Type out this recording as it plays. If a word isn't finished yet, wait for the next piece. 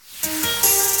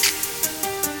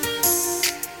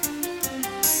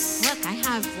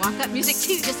have walk-up music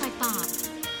too, just like Bob.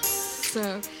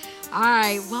 So, all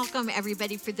right, welcome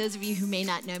everybody. For those of you who may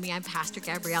not know me, I'm Pastor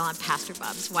Gabrielle. I'm Pastor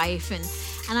Bob's wife,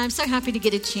 and I'm so happy to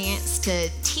get a chance to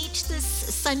teach this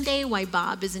Sunday while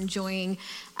Bob is enjoying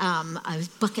a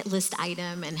bucket list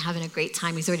item and having a great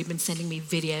time. He's already been sending me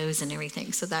videos and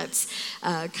everything, so that's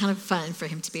kind of fun for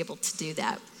him to be able to do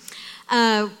that.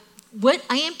 What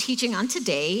I am teaching on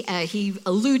today, he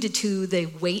alluded to the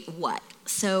wait what.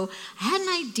 So I had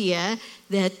an idea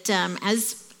that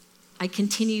as I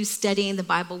continue studying the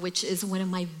Bible, which is one of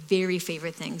my very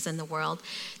favorite things in the world,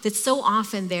 that so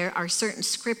often there are certain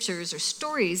scriptures or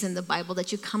stories in the Bible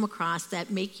that you come across that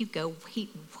make you go, wait,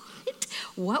 what?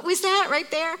 What was that right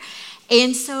there?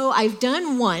 And so I've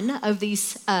done one of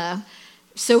these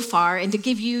so far, and to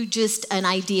give you just an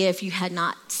idea, if you had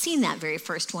not seen that very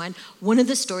first one of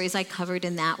the stories I covered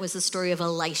in that was the story of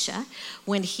Elisha,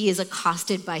 when he is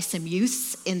accosted by some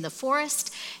youths in the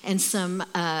forest, and some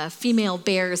female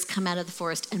bears come out of the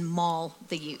forest and maul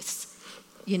the youths.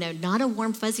 You know, not a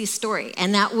warm, fuzzy story.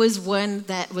 And that was one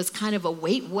that was kind of a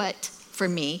wait, what for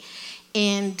me.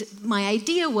 And my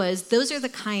idea was those are the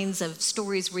kinds of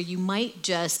stories where you might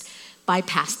just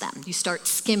bypass them. You start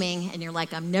skimming and you're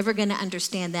like, I'm never going to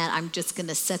understand that. I'm just going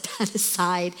to set that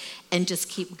aside and just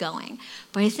keep going.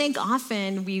 But I think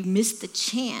often we miss the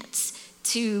chance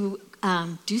to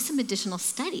do some additional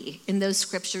study in those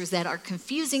scriptures that are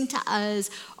confusing to us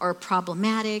or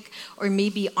problematic or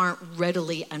maybe aren't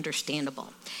readily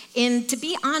understandable. And to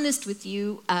be honest with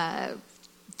you,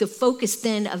 the focus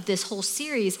then of this whole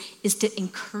series is to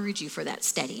encourage you for that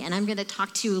study. And I'm going to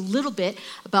talk to you a little bit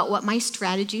about what my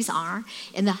strategies are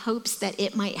in the hopes that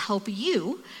it might help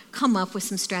you come up with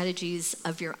some strategies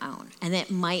of your own. And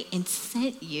that might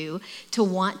incent you to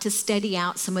want to study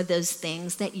out some of those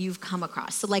things that you've come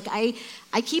across. So like I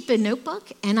keep a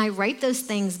notebook and I write those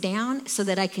things down so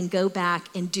that I can go back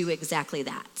and do exactly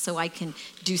that. So I can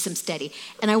do some study.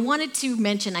 And I wanted to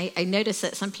mention, I noticed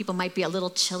that some people might be a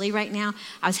little chilly right now.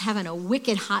 I was having a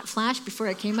wicked hot flash before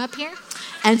I came up here.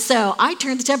 And so I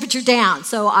turned the temperature down.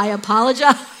 So I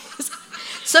apologize.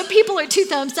 Some people are 2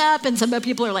 thumbs up and some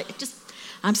people are like,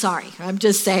 I'm sorry. I'm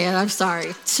just saying, I'm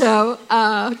sorry. So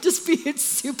just being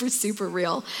super, super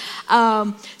real.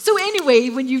 So anyway,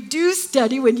 when you do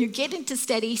study, when you get into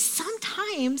study,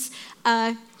 sometimes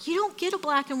you don't get a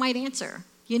black and white answer.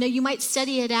 You know, you might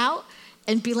study it out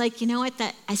and be like, you know what,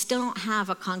 that I still don't have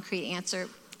a concrete answer.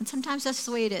 And sometimes that's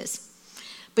the way it is.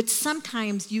 But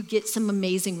sometimes you get some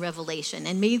amazing revelation,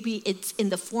 and maybe it's in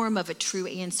the form of a true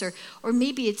answer, or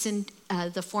maybe it's in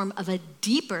the form of a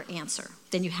deeper answer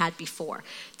than you had before.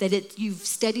 That you've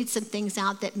studied some things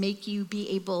out that make you be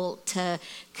able to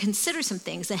consider some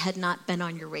things that had not been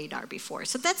on your radar before.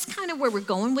 So that's kind of where we're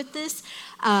going with this.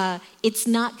 It's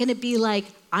not going to be like,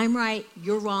 I'm right,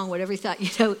 you're wrong, whatever you thought. You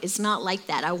know, it's not like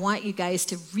that. I want you guys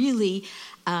to really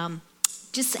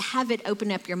just have it open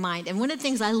up your mind. And one of the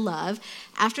things I love,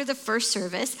 after the first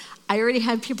service, I already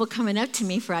had people coming up to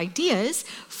me for ideas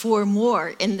for more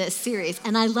in this series.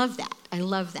 And I love that. I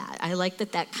love that. I like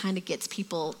that kind of gets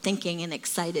people thinking and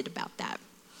excited about that.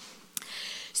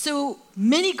 So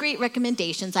many great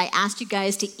recommendations. I asked you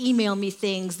guys to email me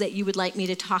things that you would like me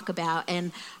to talk about,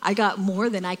 and I got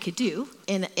more than I could do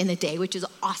in a day, which is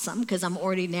awesome because I'm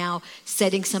already now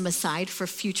setting some aside for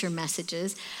future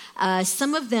messages.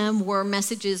 Some of them were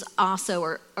messages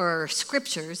also or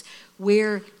scriptures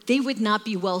where they would not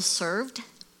be well served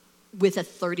with a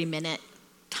 30-minute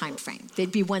time frame.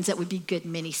 They'd be ones that would be good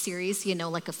mini-series, you know,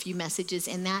 like a few messages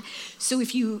in that. So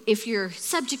if your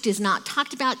subject is not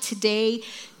talked about today,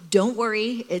 don't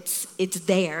worry, it's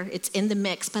there, it's in the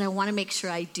mix, but I want to make sure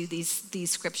I do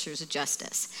these scriptures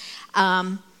justice.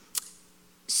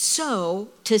 So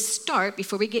to start,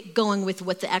 before we get going with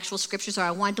what the actual scriptures are,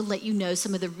 I wanted to let you know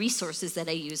some of the resources that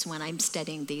I use when I'm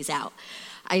studying these out.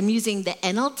 I'm using the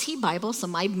NLT Bible, so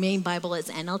my main Bible is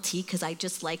NLT because I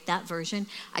just like that version.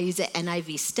 I use the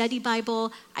NIV Study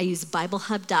Bible. I use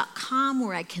BibleHub.com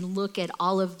where I can look at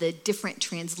all of the different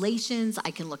translations.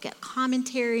 I can look at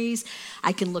commentaries.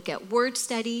 I can look at word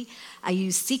study. I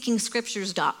use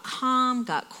SeekingScriptures.com,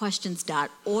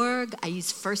 GotQuestions.org. I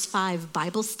use First 5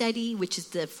 Bible Study, which is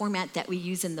the format that we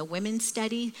use in the women's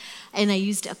study. And I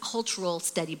used a cultural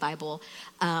study Bible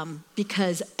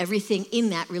because everything in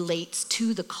that relates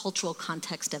to the cultural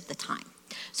context of the time.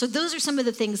 So those are some of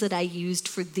the things that I used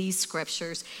for these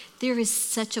scriptures. There is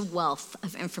such a wealth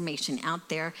of information out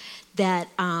there that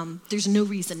there's no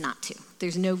reason not to.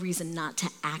 There's no reason not to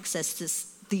access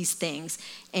these things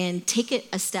and take it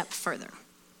a step further.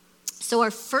 So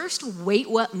our first wait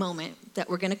what moment that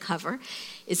we're going to cover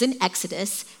is in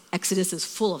Exodus. Exodus is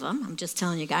full of them. I'm just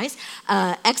telling you guys.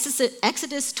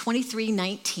 Exodus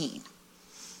 23:19.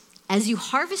 As you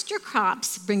harvest your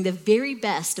crops, bring the very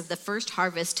best of the first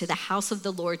harvest to the house of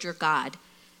the Lord your God.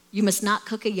 You must not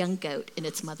cook a young goat in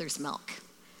its mother's milk.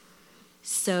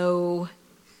 So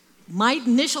my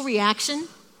initial reaction,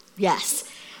 yes.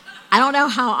 I don't know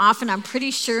how often. I'm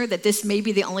pretty sure that this may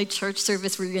be the only church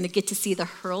service where you're going to get to see the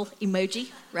hurl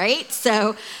emoji, right?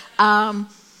 So,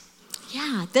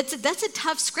 that's a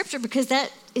tough scripture because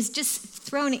that is just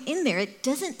thrown in there. It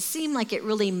doesn't seem like it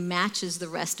really matches the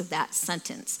rest of that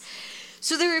sentence.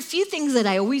 So there are a few things that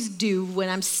I always do when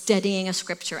I'm studying a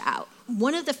scripture out.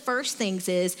 One of the first things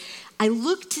is I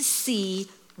look to see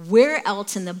where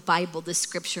else in the Bible the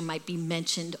scripture might be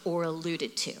mentioned or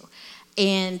alluded to.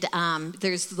 And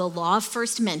there's the law of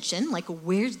first mention, like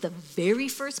where's the very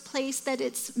first place that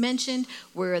it's mentioned?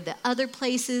 Where are the other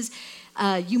places?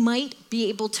 You might be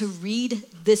able to read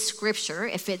this scripture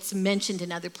if it's mentioned in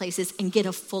other places and get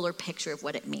a fuller picture of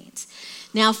what it means.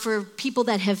 Now, for people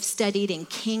that have studied in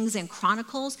Kings and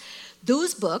Chronicles,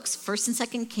 those books, 1st and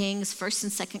 2nd Kings, 1st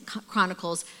and 2nd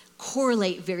Chronicles,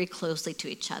 correlate very closely to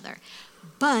each other.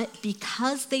 But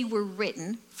because they were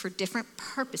written for different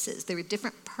purposes, there were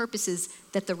different purposes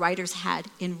that the writers had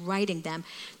in writing them,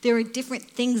 there are different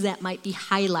things that might be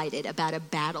highlighted about a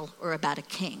battle or about a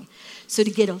king. So to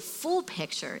get a full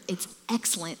picture, it's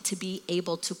excellent to be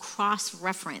able to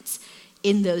cross-reference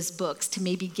in those books to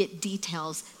maybe get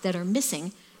details that are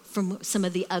missing from some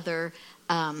of the other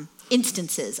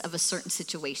instances of a certain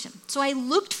situation. So I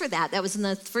looked for that. That was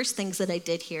one of the first things that I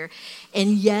did here.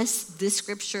 And yes, this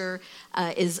scripture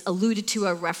is alluded to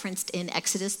or referenced in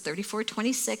Exodus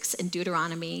 34:26 and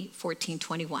Deuteronomy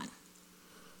 14:21.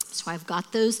 So I've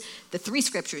got the three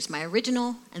scriptures, my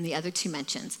original and the other two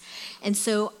mentions. And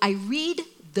so I read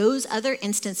those other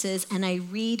instances and I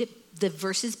read the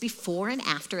verses before and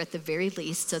after at the very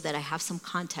least so that I have some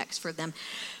context for them.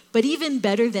 But even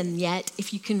better than yet,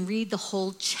 if you can read the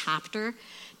whole chapter,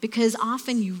 because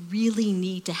often you really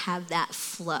need to have that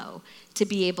flow to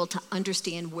be able to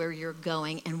understand where you're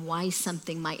going and why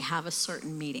something might have a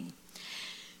certain meaning.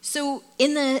 So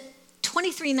in the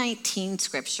 23:19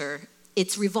 scripture,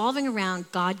 it's revolving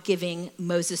around God giving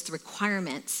Moses the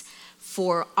requirements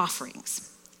for offerings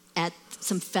at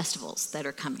some festivals that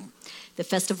are coming. The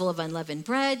Festival of Unleavened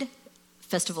Bread,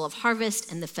 Festival of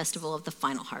Harvest, and the Festival of the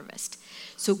Final Harvest.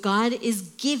 So God is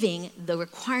giving the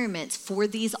requirements for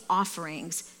these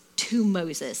offerings to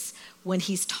Moses when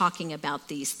he's talking about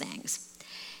these things.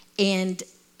 And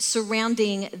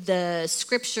surrounding the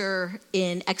scripture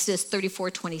in Exodus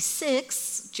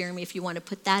 34:26, Jeremy, if you want to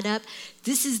put that up,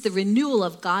 this is the renewal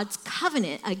of God's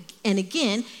covenant. And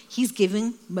again, he's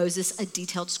giving Moses a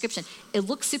detailed description. It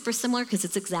looks super similar because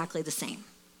it's exactly the same.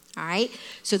 All right,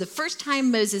 so the first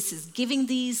time Moses is giving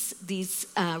these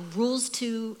rules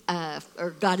to,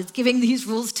 or God is giving these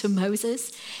rules to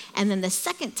Moses, and then the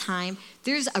second time,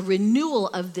 there's a renewal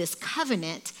of this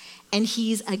covenant, and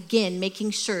he's again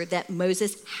making sure that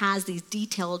Moses has these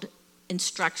detailed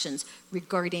instructions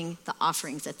regarding the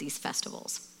offerings at these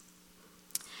festivals.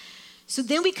 So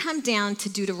then we come down to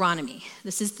Deuteronomy.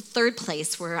 This is the third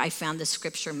place where I found the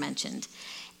scripture mentioned,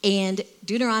 and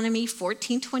Deuteronomy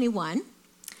 14:21.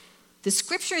 The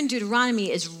scripture in Deuteronomy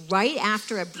is right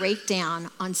after a breakdown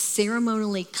on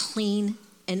ceremonially clean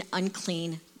and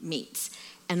unclean meats,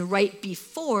 and right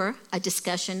before a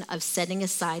discussion of setting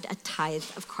aside a tithe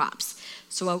of crops.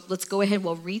 So let's go ahead,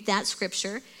 we'll read that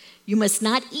scripture. You must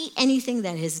not eat anything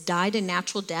that has died a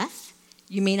natural death.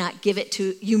 You may give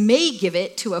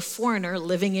it to a foreigner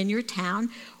living in your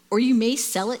town, or you may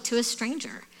sell it to a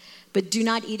stranger. But do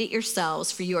not eat it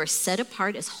yourselves, for you are set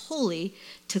apart as holy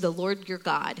to the Lord your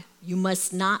God. You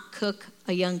must not cook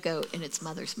a young goat in its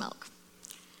mother's milk.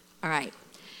 All right.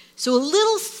 So a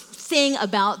little thing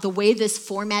about the way this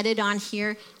formatted on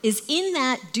here is in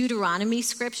that Deuteronomy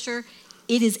scripture,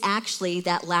 it is actually,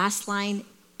 that last line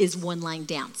is one line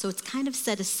down. So it's kind of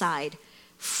set aside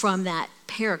from that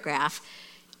paragraph,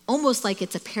 almost like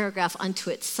it's a paragraph unto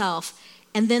itself.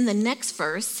 And then the next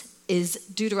verse is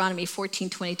Deuteronomy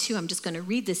 14:22. I'm just going to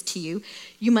read this to you.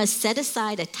 You must set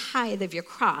aside a tithe of your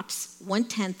crops,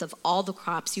 1/10 of all the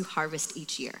crops you harvest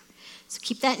each year. So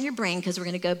keep that in your brain because we're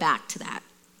going to go back to that.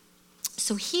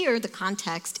 So here the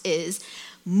context is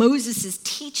Moses is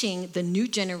teaching the new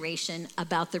generation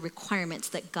about the requirements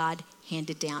that God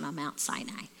handed down on Mount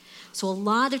Sinai. So a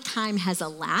lot of time has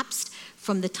elapsed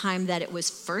from the time that it was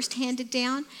first handed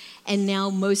down, and now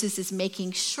Moses is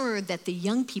making sure that the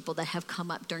young people that have come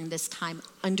up during this time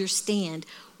understand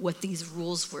what these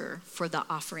rules were for the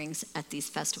offerings at these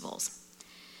festivals.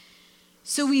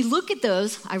 So we look at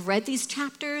those. I've read these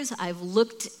chapters. I've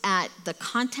looked at the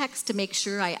context to make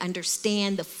sure I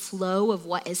understand the flow of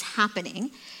what is happening.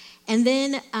 And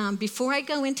then before I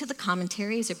go into the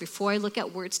commentaries or before I look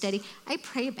at word study, I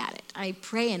pray about it. I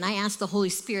pray and I ask the Holy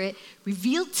Spirit,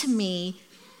 reveal to me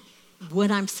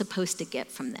what I'm supposed to get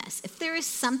from this. If there is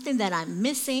something that I'm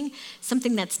missing,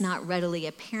 something that's not readily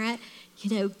apparent,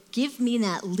 give me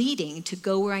that leading to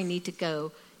go where I need to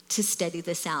go to study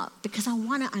this out, because I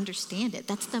want to understand it.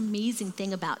 That's the amazing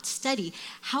thing about study.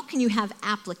 How can you have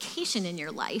application in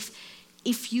your life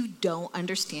if you don't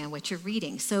understand what you're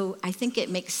reading? So I think it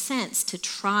makes sense to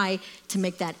try to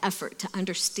make that effort to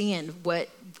understand what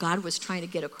God was trying to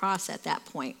get across at that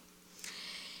point.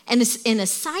 And a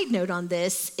side note on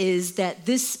this is that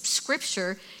this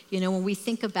scripture, when we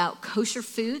think about kosher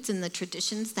foods and the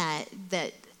traditions that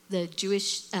the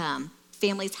Jewish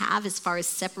families have as far as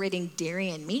separating dairy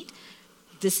and meat,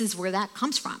 this is where that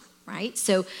comes from, right?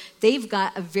 So they've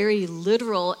got a very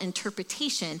literal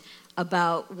interpretation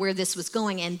about where this was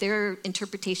going, and their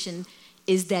interpretation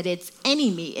is that it's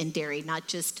any meat and dairy, not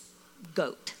just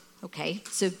goat, okay?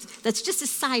 So that's just a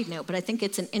side note, but I think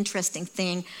it's an interesting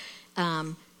thing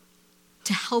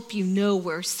to help you know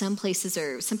where some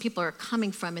people are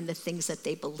coming from in the things that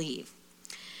they believe.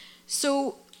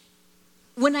 So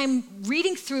when I'm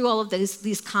reading through all of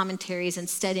these commentaries and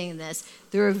studying this,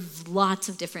 there are lots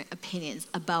of different opinions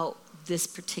about this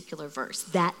particular verse,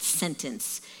 that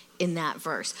sentence in that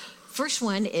verse. First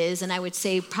one is, and I would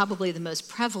say probably the most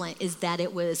prevalent, is that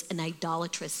it was an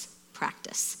idolatrous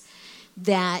practice.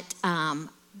 That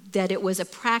it was a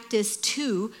practice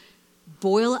to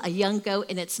boil a young goat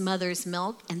in its mother's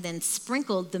milk and then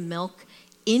sprinkle the milk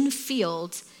in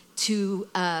fields to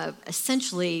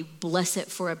essentially bless it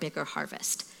for a bigger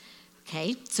harvest.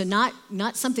 Okay, so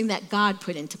not something that God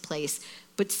put into place,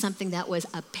 but something that was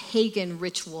a pagan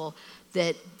ritual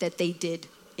that they did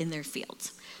in their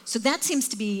fields. So that seems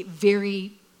to be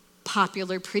very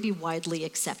popular, pretty widely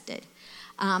accepted.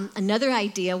 Another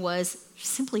idea was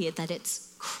simply that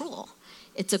it's cruel.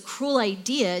 It's a cruel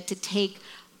idea to take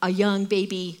a young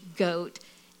baby goat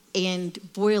and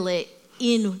boil it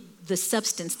in the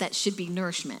substance that should be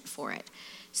nourishment for it.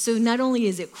 So not only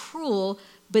is it cruel,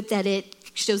 but that it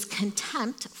shows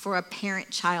contempt for a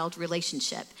parent-child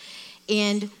relationship.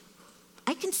 And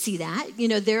I can see that.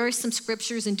 There are some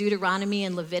scriptures in Deuteronomy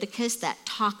and Leviticus that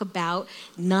talk about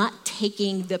not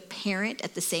taking the parent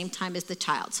at the same time as the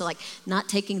child. So like not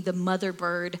taking the mother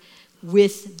bird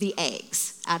with the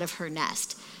eggs out of her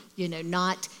nest.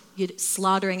 Not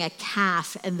slaughtering a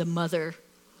calf and the mother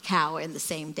cow in the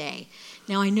same day.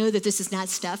 Now, I know that this is not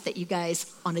stuff that you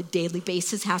guys on a daily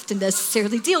basis have to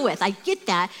necessarily deal with. I get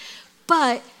that.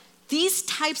 But these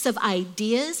types of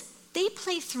ideas, they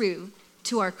play through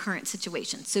to our current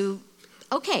situation. So,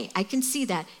 okay, I can see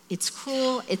that. It's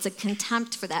cruel. It's a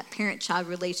contempt for that parent-child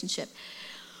relationship.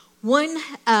 One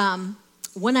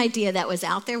idea that was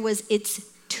out there was it's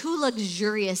too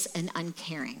luxurious and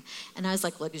uncaring. And I was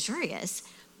like, luxurious?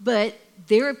 But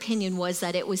their opinion was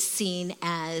that it was seen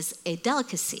as a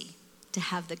delicacy to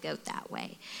have the goat that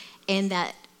way. And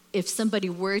that if somebody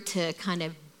were to kind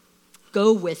of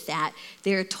go with that,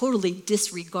 they're totally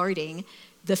disregarding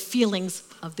the feelings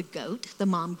of the goat, the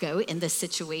mom goat in this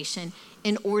situation,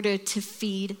 in order to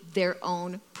feed their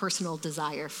own personal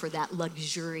desire for that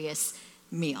luxurious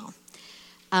meal.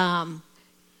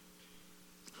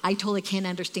 I totally can't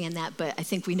understand that, but I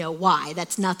think we know why.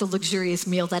 That's not the luxurious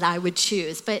meal that I would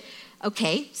choose. But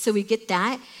okay, so we get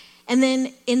that. And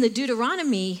then in the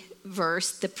Deuteronomy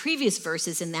verse, the previous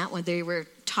verses in that one, they were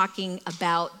talking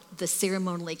about the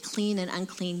ceremonially clean and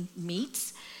unclean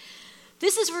meats.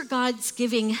 This is where God's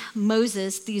giving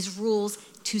Moses these rules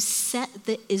to set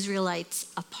the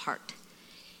Israelites apart.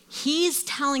 He's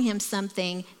telling him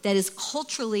something that is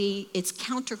it's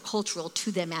countercultural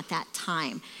to them at that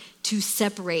time, to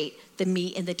separate the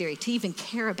meat and the dairy, to even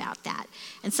care about that.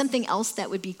 And something else that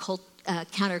would be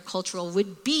countercultural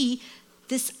would be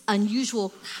this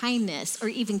unusual kindness or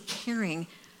even caring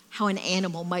how an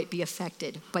animal might be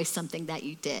affected by something that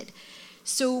you did.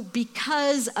 So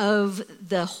because of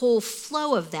the whole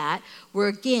flow of that, where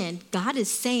again, God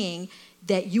is saying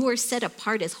that you are set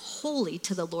apart as holy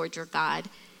to the Lord your God,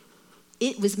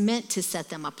 it was meant to set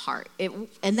them apart.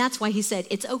 And that's why he said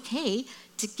it's okay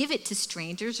to give it to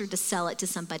strangers or to sell it to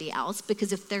somebody else,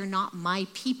 because if they're not my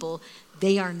people,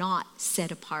 they are not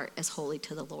set apart as holy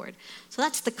to the Lord. So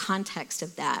that's the context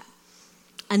of that.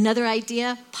 Another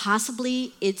idea,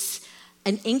 possibly it's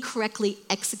an incorrectly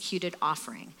executed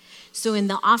offering. So in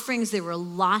the offerings, there were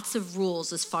lots of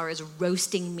rules as far as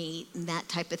roasting meat and that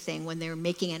type of thing when they were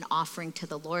making an offering to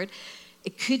the Lord.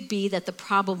 It could be that the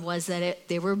problem was that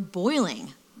they were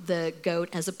boiling the goat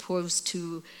as opposed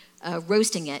to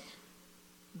roasting it.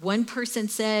 One person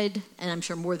said, and I'm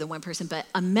sure more than one person, but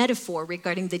a metaphor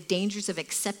regarding the dangers of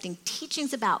accepting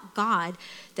teachings about God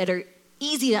that are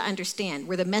easy to understand,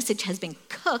 where the message has been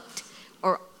cooked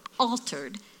or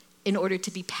altered in order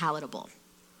to be palatable.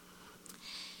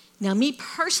 Now, me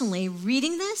personally,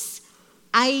 reading this,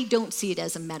 I don't see it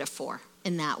as a metaphor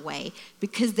in that way,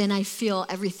 because then I feel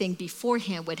everything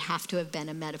beforehand would have to have been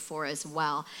a metaphor as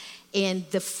well. And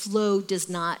the flow does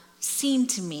not seem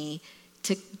to me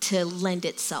to lend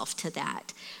itself to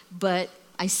that. But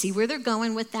I see where they're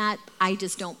going with that. I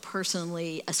just don't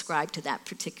personally ascribe to that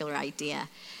particular idea.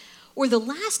 Or the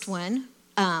last one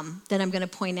that I'm going to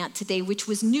point out today, which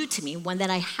was new to me, one that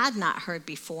I had not heard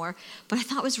before, but I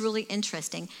thought was really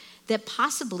interesting, that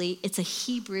possibly it's a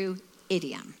Hebrew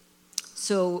idiom.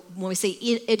 So when we say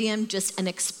idiom, just an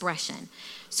expression.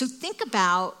 So think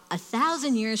about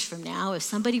 1,000 years from now, if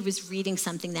somebody was reading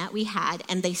something that we had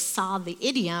and they saw the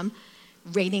idiom,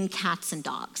 raining cats and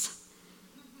dogs,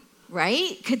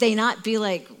 right? Could they not be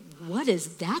like, what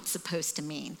is that supposed to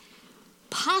mean?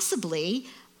 Possibly,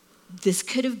 this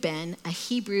could have been a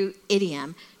Hebrew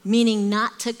idiom, meaning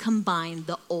not to combine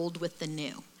the old with the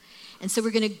new. And so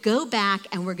we're going to go back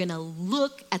and we're going to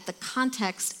look at the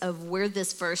context of where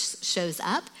this verse shows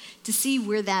up to see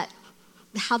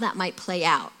how that might play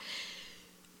out.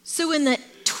 So in the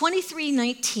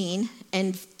 23:19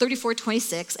 and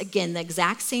 34:26, again, the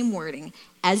exact same wording.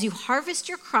 As you harvest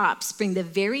your crops, bring the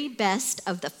very best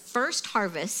of the first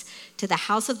harvest to the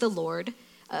house of the Lord,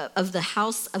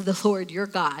 your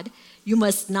God. You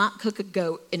must not cook a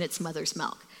goat in its mother's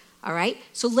milk. All right?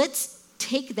 So let's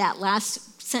take that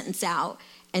last sentence out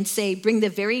and say, bring the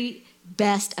very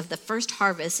best of the first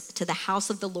harvest to the house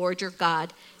of the Lord your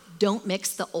God. Don't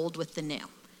mix the old with the new.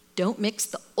 Don't mix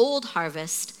the old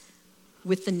harvest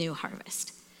with the new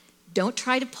harvest. Don't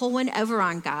try to pull one over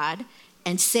on God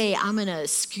and say, I'm going to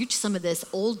scooch some of this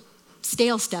old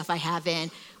stale stuff I have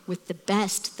in with the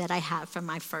best that I have from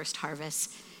my first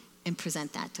harvest and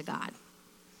present that to God.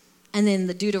 And then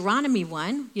the Deuteronomy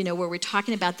one, where we're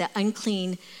talking about the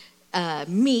unclean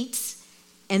meats,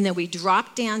 and then we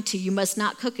drop down to you must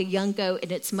not cook a young goat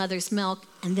in its mother's milk.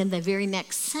 And then the very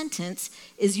next sentence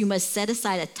is you must set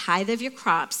aside a tithe of your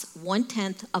crops,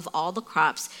 1/10 of all the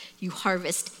crops you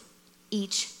harvest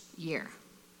each year.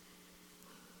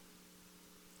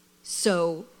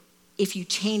 So if you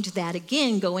change that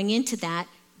again, going into that,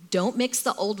 don't mix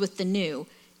the old with the new.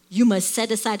 You must set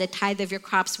aside a tithe of your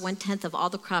crops, 1/10 of all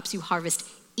the crops you harvest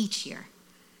each year.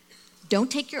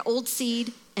 Don't take your old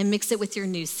seed and mix it with your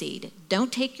new seed.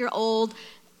 Don't take your old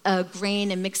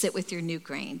grain and mix it with your new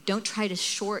grain. Don't try to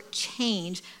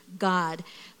shortchange God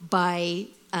by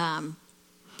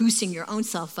boosting your own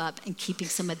self up and keeping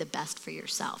some of the best for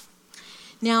yourself.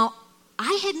 Now,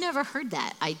 I had never heard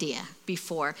that idea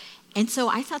before, and so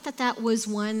I thought that was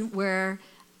one where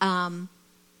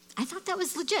I thought that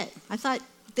was legit. I thought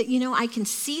that, I can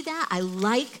see that. I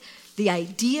like the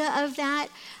idea of that.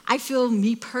 I feel,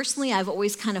 me personally, I've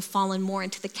always kind of fallen more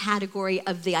into the category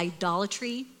of the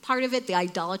idolatry part of it, the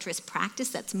idolatrous practice.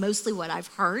 That's mostly what I've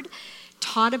heard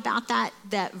taught about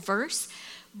that verse.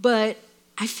 But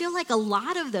I feel like a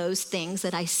lot of those things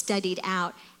that I studied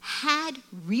out had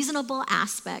reasonable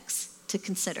aspects to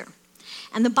consider.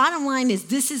 And the bottom line is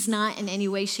this is not in any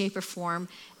way, shape, or form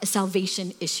a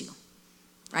salvation issue,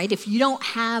 right? If you don't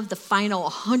have the final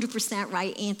 100%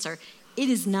 right answer, it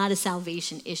is not a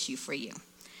salvation issue for you.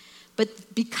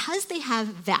 But because they have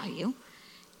value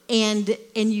and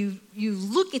you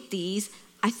look at these,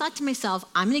 I thought to myself,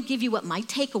 I'm going to give you what my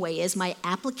takeaway is, my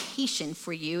application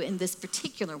for you in this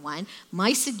particular one.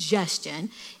 My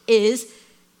suggestion is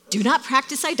do not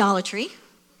practice idolatry.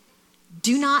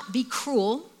 Do not be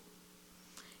cruel.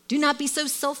 Do not be so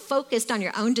self-focused on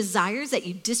your own desires that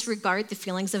you disregard the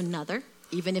feelings of another,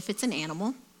 even if it's an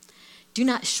animal. Do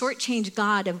not shortchange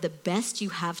God of the best you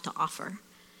have to offer.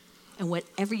 And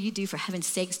whatever you do, for heaven's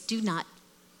sakes, do not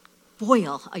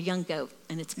boil a young goat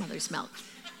in its mother's milk.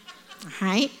 All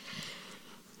right?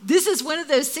 This is one of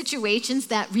those situations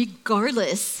that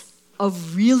regardless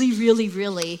of really, really,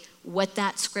 really what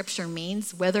that scripture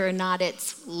means, whether or not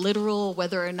it's literal,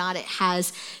 whether or not it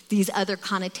has these other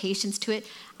connotations to it,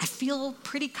 I feel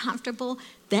pretty comfortable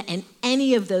that in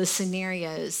any of those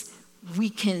scenarios, we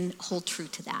can hold true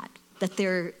to that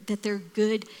they're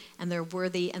good and they're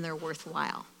worthy and they're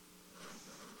worthwhile.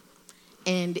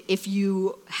 And if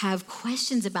you have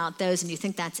questions about those and you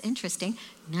think that's interesting,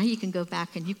 now you can go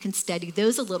back and you can study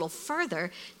those a little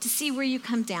further to see where you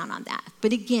come down on that.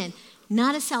 But again,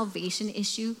 not a salvation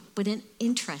issue, but an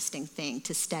interesting thing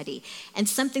to study. And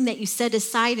something that you set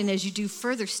aside, and as you do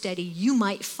further study, you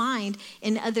might find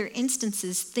in other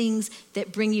instances things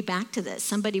that bring you back to this.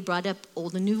 Somebody brought up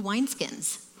old and new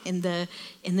wineskins in the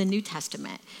New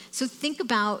Testament. So think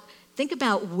about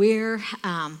where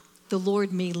the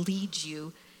Lord may lead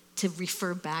you to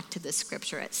refer back to the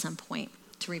scripture at some point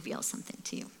to reveal something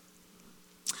to you.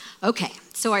 Okay,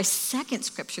 so our second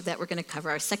scripture that we're going to cover,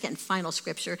 our second and final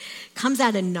scripture, comes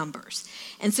out of Numbers.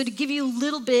 And so to give you a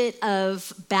little bit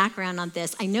of background on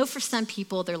this, I know for some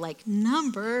people, they're like,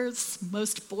 Numbers,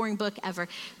 most boring book ever.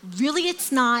 Really,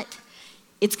 it's not.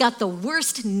 It's got the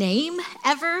worst name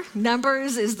ever.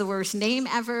 Numbers is the worst name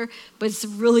ever, but it's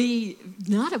really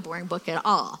not a boring book at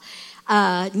all.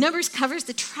 Numbers covers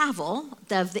the travel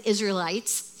of the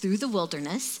Israelites through the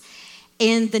wilderness,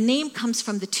 and the name comes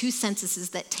from the two censuses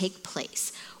that take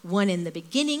place. One in the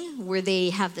beginning, where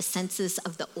they have the census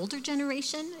of the older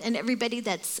generation and everybody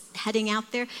that's heading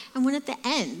out there, and one at the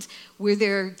end, where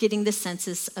they're getting the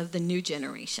census of the new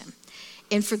generation.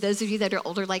 And for those of you that are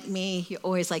older like me, you're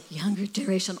always like younger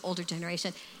generation, older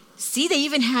generation. See, they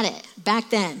even had it back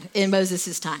then in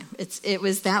Moses' time. It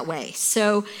was that way.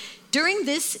 So during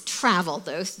this travel,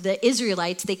 though, the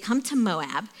Israelites, they come to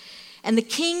Moab, and the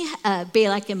king,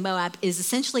 Balak in Moab, is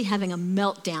essentially having a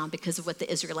meltdown because of what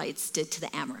the Israelites did to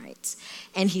the Amorites.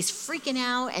 And he's freaking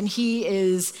out, and he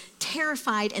is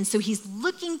terrified, and so he's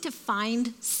looking to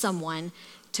find someone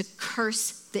to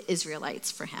curse the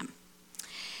Israelites for him.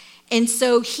 And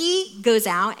so he goes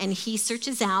out, and he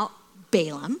searches out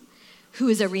Balaam, who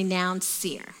is a renowned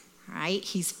seer. Right?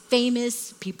 He's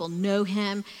famous. People know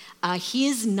him. He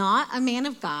is not a man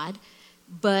of God,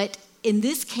 but in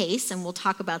this case, and we'll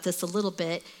talk about this a little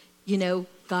bit,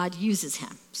 God uses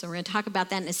him. So we're going to talk about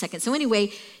that in a second. So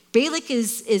anyway, Balak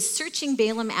is searching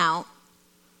Balaam out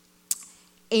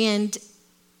and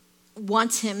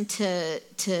wants him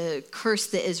to curse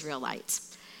the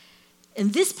Israelites.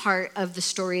 And this part of the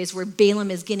story is where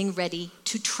Balaam is getting ready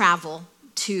to travel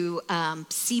to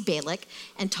see Balak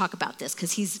and talk about this,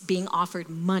 because he's being offered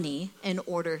money in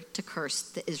order to curse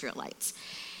the Israelites.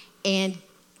 And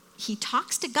he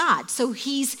talks to God. So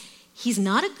he's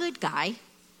not a good guy,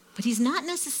 but he's not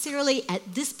necessarily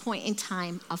at this point in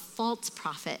time a false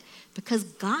prophet, because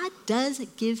God does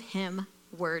give him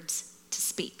words to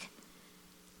speak.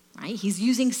 Right? He's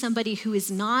using somebody who is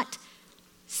not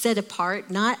set apart,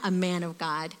 not a man of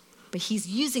God, but he's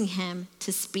using him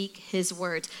to speak his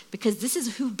words, because this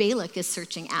is who Balak is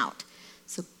searching out.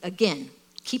 So again,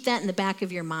 keep that in the back of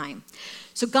your mind.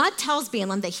 So God tells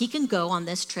Balaam that he can go on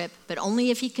this trip, but only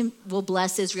if will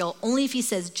bless Israel, only if he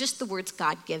says just the words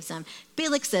God gives him.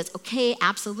 Balak says, okay,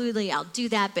 absolutely, I'll do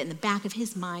that. But in the back of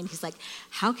his mind, he's like,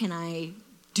 how can I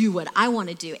do what I want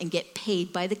to do and get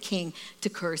paid by the king to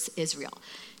curse Israel?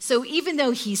 So even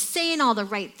though he's saying all the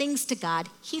right things to God,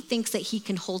 he thinks that he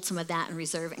can hold some of that in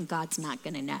reserve, and God's not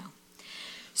going to know.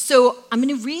 So I'm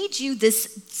going to read you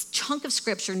this chunk of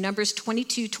scripture, Numbers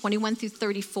 22, 21 through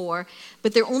 34,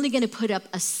 but they're only going to put up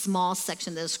a small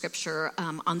section of the scripture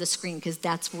on the screen, because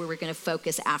that's where we're going to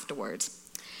focus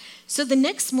afterwards. So the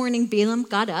next morning, Balaam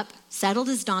got up, saddled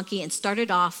his donkey, and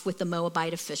started off with the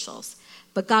Moabite officials.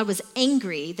 But God was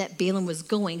angry that Balaam was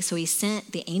going, so he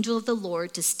sent the angel of the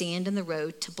Lord to stand in the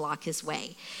road to block his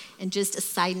way. And just a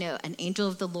side note, an angel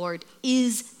of the Lord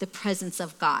is the presence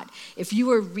of God. If you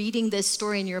are reading this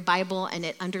story in your Bible and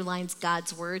it underlines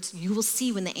God's words, you will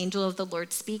see when the angel of the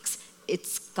Lord speaks,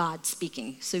 it's God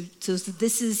speaking. So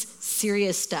this is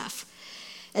serious stuff.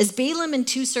 As Balaam and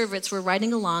two servants were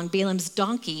riding along, Balaam's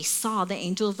donkey saw the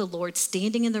angel of the Lord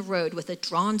standing in the road with a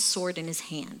drawn sword in his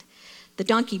hand. The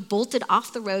donkey bolted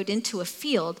off the road into a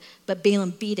field, but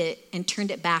Balaam beat it and turned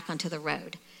it back onto the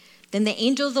road. Then the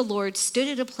angel of the Lord stood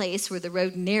at a place where the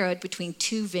road narrowed between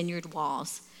two vineyard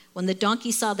walls. When the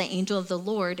donkey saw the angel of the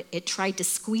Lord, it tried to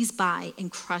squeeze by and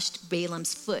crushed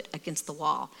Balaam's foot against the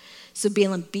wall. So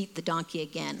Balaam beat the donkey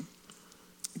again.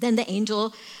 Then the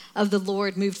angel of the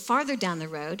Lord moved farther down the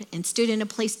road and stood in a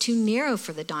place too narrow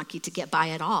for the donkey to get by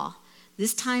at all.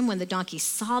 This time when the donkey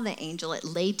saw the angel, it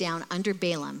lay down under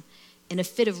Balaam. In a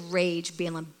fit of rage,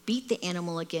 Balaam beat the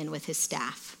animal again with his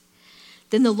staff.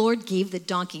 Then the Lord gave the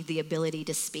donkey the ability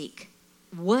to speak.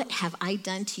 "What have I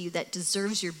done to you that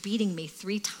deserves your beating me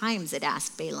 3 times?" it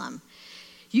asked Balaam.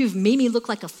 "You've made me look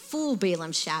like a fool,"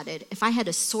 Balaam shouted. "If I had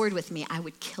a sword with me, I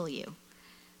would kill you."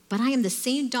 "But I am the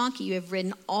same donkey you have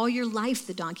ridden all your life,"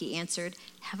 the donkey answered.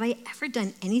 "Have I ever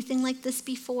done anything like this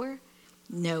before?"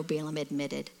 "No," Balaam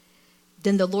admitted.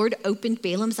 Then the Lord opened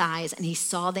Balaam's eyes, and he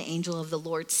saw the angel of the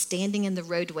Lord standing in the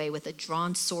roadway with a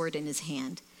drawn sword in his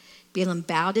hand. Balaam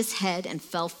bowed his head and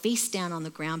fell face down on the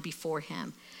ground before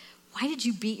him. "Why did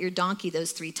you beat your donkey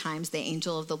those 3 times?" the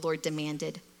angel of the Lord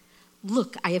demanded.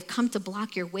 "Look, I have come to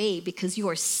block your way because you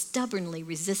are stubbornly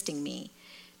resisting me.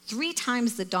 3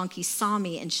 times the donkey saw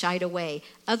me and shied away.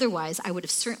 Otherwise, I would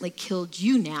have certainly killed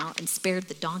you now and spared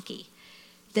the donkey."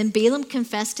 Then Balaam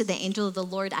confessed to the angel of the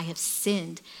Lord, "I have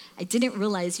sinned. I didn't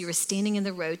realize you were standing in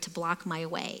the road to block my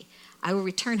way. I will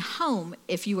return home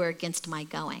if you are against my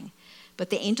going." But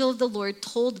the angel of the Lord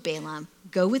told Balaam,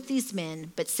 "Go with these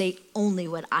men, but say only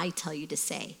what I tell you to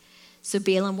say." So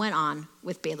Balaam went on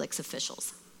with Balak's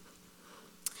officials.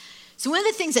 So one of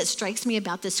the things that strikes me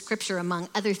about this scripture, among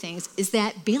other things, is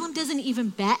that Balaam doesn't even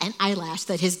bat an eyelash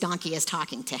that his donkey is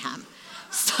talking to him.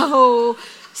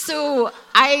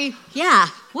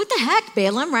 What the heck,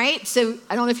 Balaam, right? So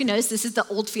I don't know if you noticed, this is the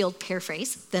Oldfield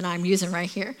paraphrase that I'm using right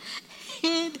here.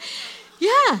 And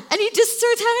he just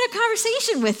starts having a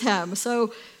conversation with him.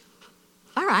 So,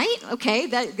 all right, okay,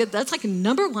 that's like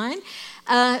number 1.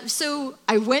 So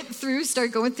I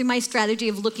started going through my strategy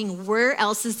of looking where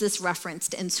else is this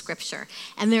referenced in Scripture.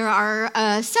 And there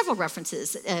are several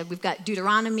references. We've got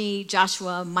Deuteronomy,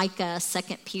 Joshua, Micah,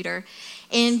 2 Peter.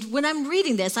 And when I'm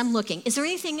reading this, I'm looking, is there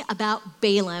anything about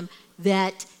Balaam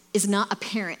that is not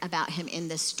apparent about him in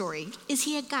this story? Is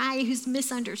he a guy who's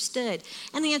misunderstood?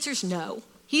 And the answer is no.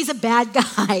 He's a bad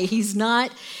guy. He's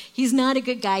not a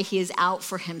good guy. He is out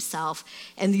for himself.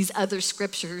 And these other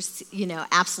scriptures,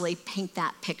 absolutely paint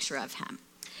that picture of him.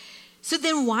 So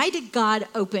then why did God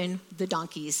open the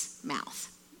donkey's mouth?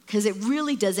 Because it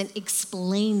really doesn't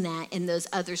explain that in those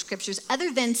other scriptures,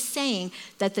 other than saying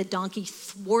that the donkey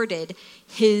thwarted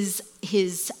his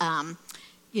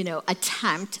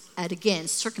attempt at, again,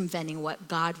 circumventing what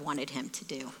God wanted him to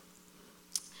do.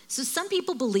 So some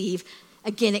people believe,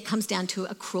 again, it comes down to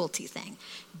a cruelty thing.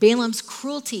 Balaam's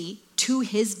cruelty to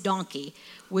his donkey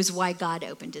was why God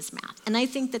opened his mouth. And I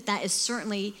think that is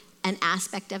certainly an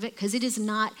aspect of it, because it is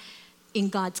not in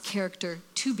God's character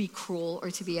to be cruel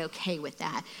or to be okay with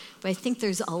that. But I think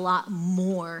there's a lot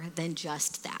more than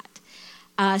just that.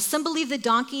 Some believe the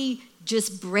donkey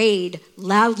just brayed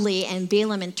loudly, and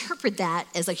Balaam interpreted that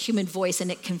as a human voice,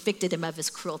 and it convicted him of his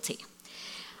cruelty.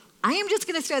 I am just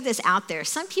going to throw this out there.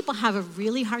 Some people have a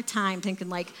really hard time thinking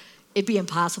like it'd be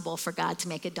impossible for God to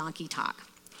make a donkey talk.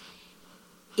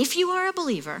 If you are a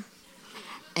believer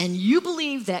and you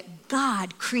believe that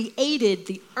God created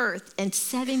the earth in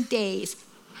 7 days,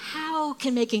 how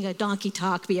can making a donkey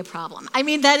talk be a problem? I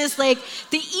mean, that is like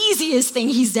the easiest thing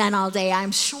he's done all day,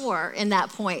 I'm sure, in that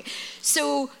point.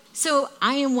 So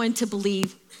I am one to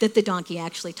believe that the donkey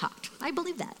actually talked. I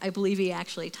believe that. I believe he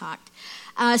actually talked.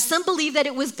 Some believe that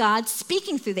it was God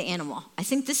speaking through the animal. I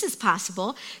think this is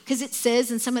possible because it says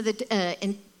in some of the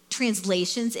in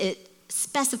translations, it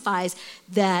specifies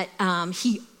that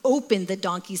he opened the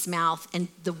donkey's mouth and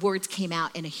the words came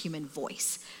out in a human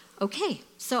voice. Okay,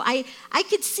 so I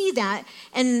could see that.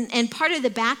 And part of the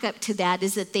backup to that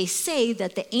is that they say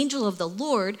that the angel of the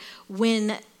Lord,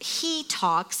 when he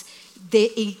talks,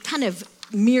 he kind of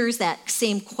mirrors that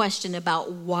same question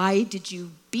about why did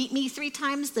you beat me 3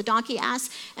 times, the donkey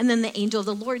asks, and then the angel of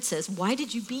the Lord says, why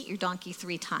did you beat your donkey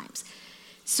 3 times?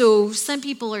 So some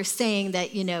people are saying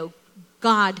that,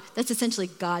 God, that's essentially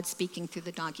God speaking through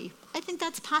the donkey. I think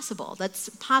that's possible. That's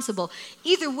possible.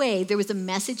 Either way, there was a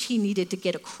message he needed to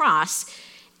get across,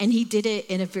 and he did it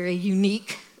in a very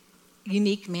unique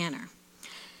manner.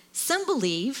 Some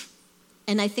believe,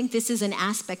 and I think this is an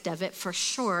aspect of it for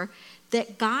sure,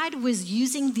 that God was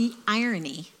using the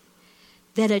irony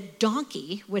that a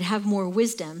donkey would have more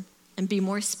wisdom and be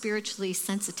more spiritually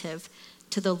sensitive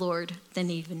to the Lord than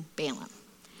even Balaam.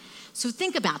 So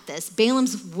think about this.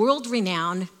 Balaam's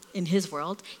world-renowned in his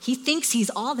world. He thinks he's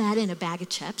all that in a bag of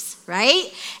chips,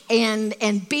 right? And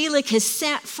Balak has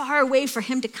sent far away for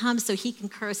him to come so he can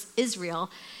curse Israel.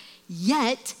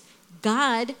 Yet,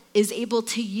 God is able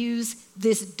to use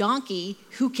this donkey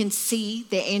who can see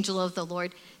the angel of the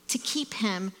Lord to keep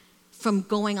him from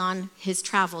going on his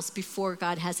travels before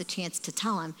God has a chance to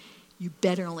tell him, you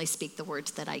better only speak the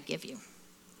words that I give you.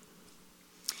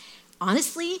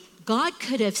 Honestly, God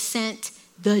could have sent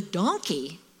the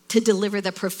donkey to deliver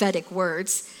the prophetic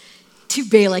words to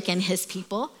Balak and his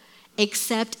people,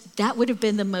 except that would have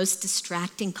been the most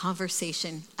distracting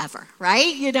conversation ever,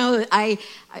 right?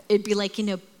 It'd be like,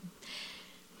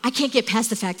 I can't get past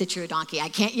the fact that you're a donkey. I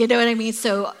can't, you know what I mean?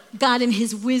 So God in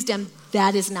his wisdom,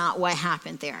 that is not what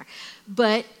happened there.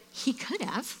 But he could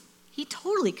have. He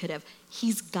totally could have.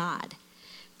 He's God.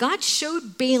 God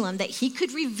showed Balaam that he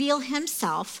could reveal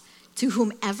himself to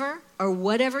whomever or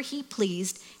whatever he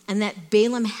pleased, and that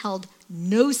Balaam held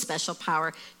no special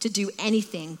power to do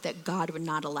anything that God would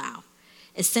not allow.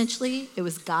 Essentially, it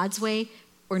was God's way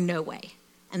or no way,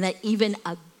 and that even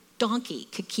a donkey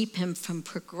could keep him from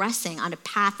progressing on a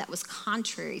path that was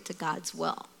contrary to God's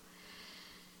will.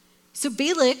 So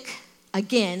Balak,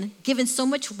 again, given so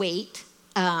much weight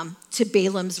to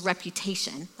Balaam's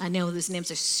reputation. I know those names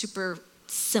are super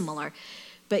similar,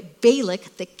 but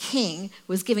Balak, the king,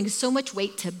 was giving so much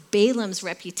weight to Balaam's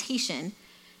reputation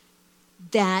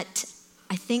that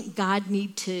I think God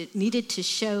needed to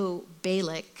show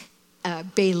Balaam,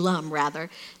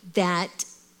 that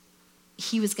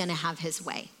he was going to have his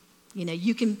way.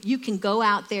 You can go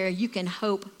out there, you can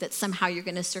hope that somehow you're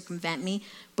going to circumvent me,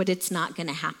 but it's not going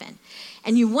to happen.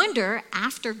 And you wonder,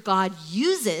 after God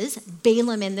uses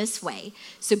Balaam in this way,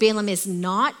 so Balaam is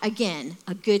not, again,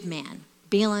 a good man.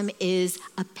 Balaam is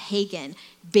a pagan.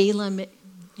 Balaam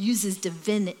uses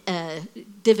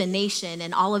divination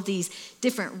and all of these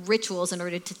different rituals in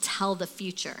order to tell the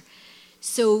future.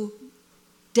 So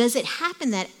does it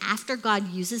happen that after God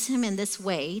uses him in this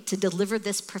way to deliver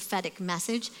this prophetic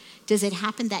message, does it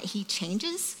happen that he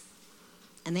changes?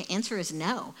 And the answer is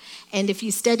no. And if you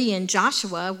study in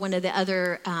Joshua, one of the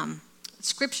other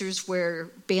scriptures where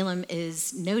Balaam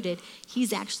is noted,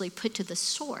 he's actually put to the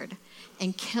sword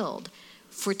and killed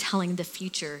for telling the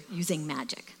future using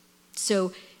magic.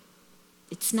 So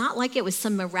it's not like it was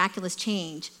some miraculous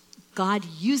change. God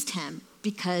used him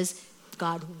because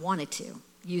God wanted to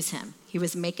use him. He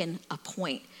was making a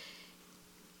point.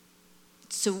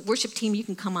 So worship team, you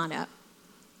can come on up.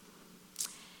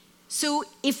 So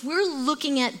if we're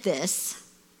looking at this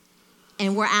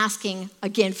and we're asking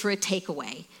again for a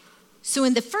takeaway. So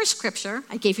in the first scripture,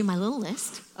 I gave you my little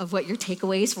list of what your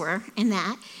takeaways were in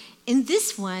that. In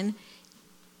this one,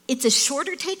 it's a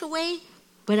shorter takeaway,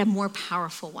 but a more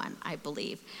powerful one, I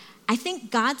believe. I think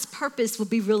God's purpose will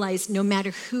be realized no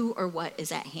matter who or what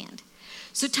is at hand.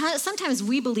 So sometimes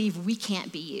we believe we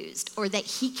can't be used, or that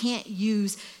he can't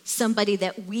use somebody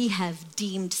that we have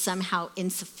deemed somehow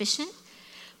insufficient.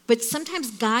 But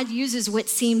sometimes God uses what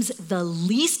seems the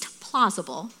least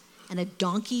plausible, and a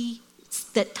donkey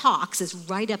that talks is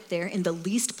right up there in the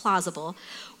least plausible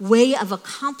way of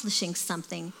accomplishing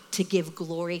something to give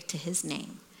glory to his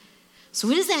name. So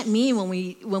what does that mean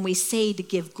when we say to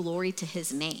give glory to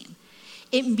his name?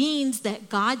 It means that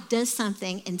God does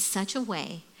something in such a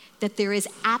way that there is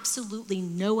absolutely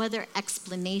no other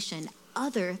explanation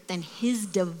other than his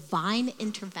divine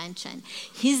intervention,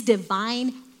 his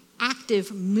divine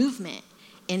active movement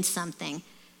in something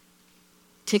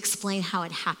to explain how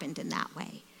it happened in that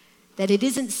way. That it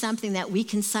isn't something that we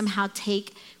can somehow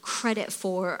take credit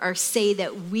for or say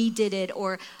that we did it,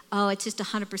 or, oh, it's just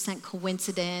 100%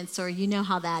 coincidence, or you know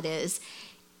how that is.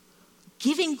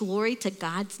 Giving glory to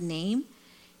God's name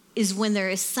is when there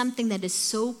is something that is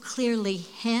so clearly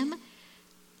him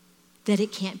that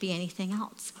it can't be anything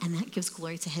else. And that gives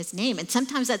glory to his name. And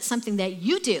sometimes that's something that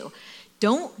you do.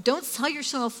 Don't sell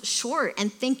yourself short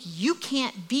and think you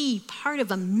can't be part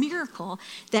of a miracle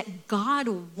that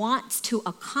God wants to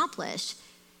accomplish.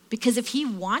 Because if he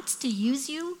wants to use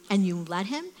you and you let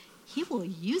him, he will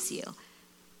use you.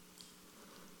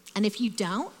 And if you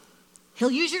don't, he'll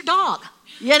use your dog.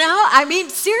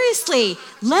 Seriously,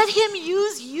 let him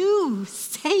use you.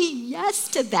 Say yes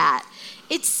to that.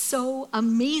 It's so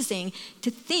amazing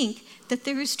to think that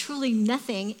there is truly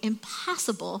nothing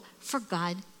impossible for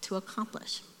God to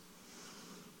accomplish.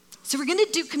 So we're going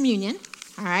to do communion,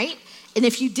 all right? And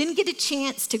if you didn't get a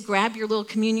chance to grab your little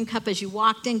communion cup as you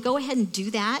walked in, go ahead and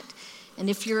do that. And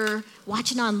if you're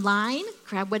watching online,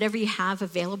 grab whatever you have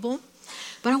available.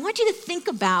 But I want you to think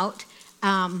about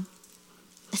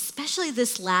especially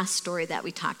this last story that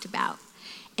we talked about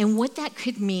and what that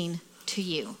could mean to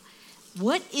you.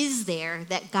 What is there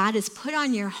that God has put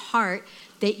on your heart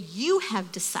that you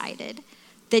have decided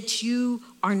that you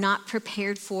are not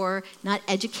prepared for, not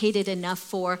educated enough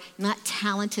for, not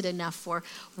talented enough for?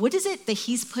 What is it that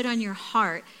he's put on your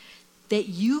heart that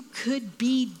you could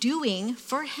be doing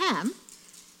for him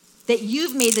that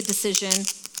you've made the decision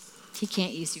he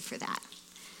can't use you for that?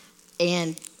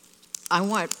 And I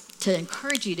want to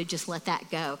encourage you to just let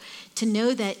that go. To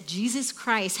know that Jesus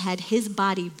Christ had his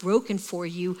body broken for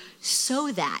you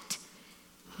so that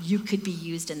you could be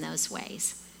used in those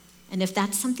ways. And if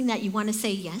that's something that you want to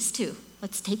say yes to,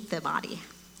 let's take the body.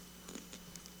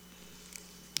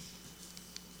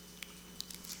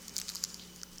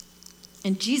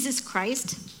 And Jesus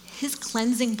Christ, his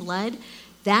cleansing blood,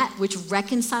 that which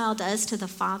reconciled us to the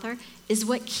Father, is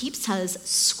what keeps us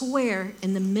square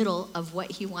in the middle of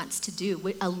what he wants to do,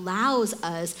 what allows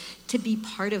us to be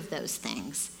part of those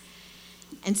things.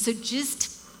 And so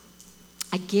just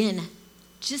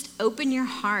open your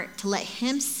heart to let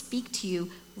him speak to you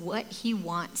what he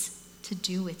wants to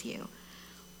do with you.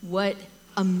 What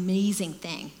amazing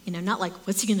thing. Not like,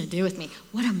 what's he going to do with me?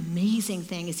 What amazing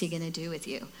thing is he going to do with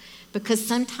you? Because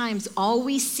sometimes all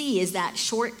we see is that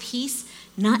short piece,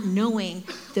 not knowing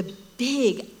the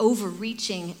big,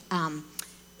 overreaching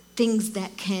things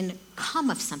that can come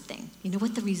of something.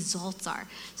 What the results are.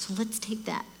 So let's take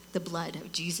the blood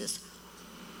of Jesus,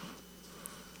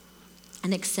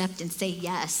 and accept and say,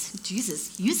 yes,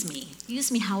 Jesus, use me.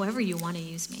 Use me however you want to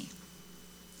use me.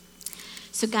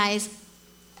 So guys,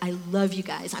 I love you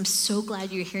guys. I'm so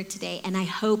glad you're here today. And I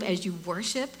hope as you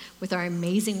worship with our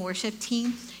amazing worship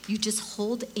team, you just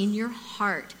hold in your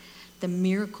heart the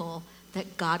miracle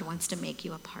that God wants to make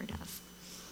you a part of.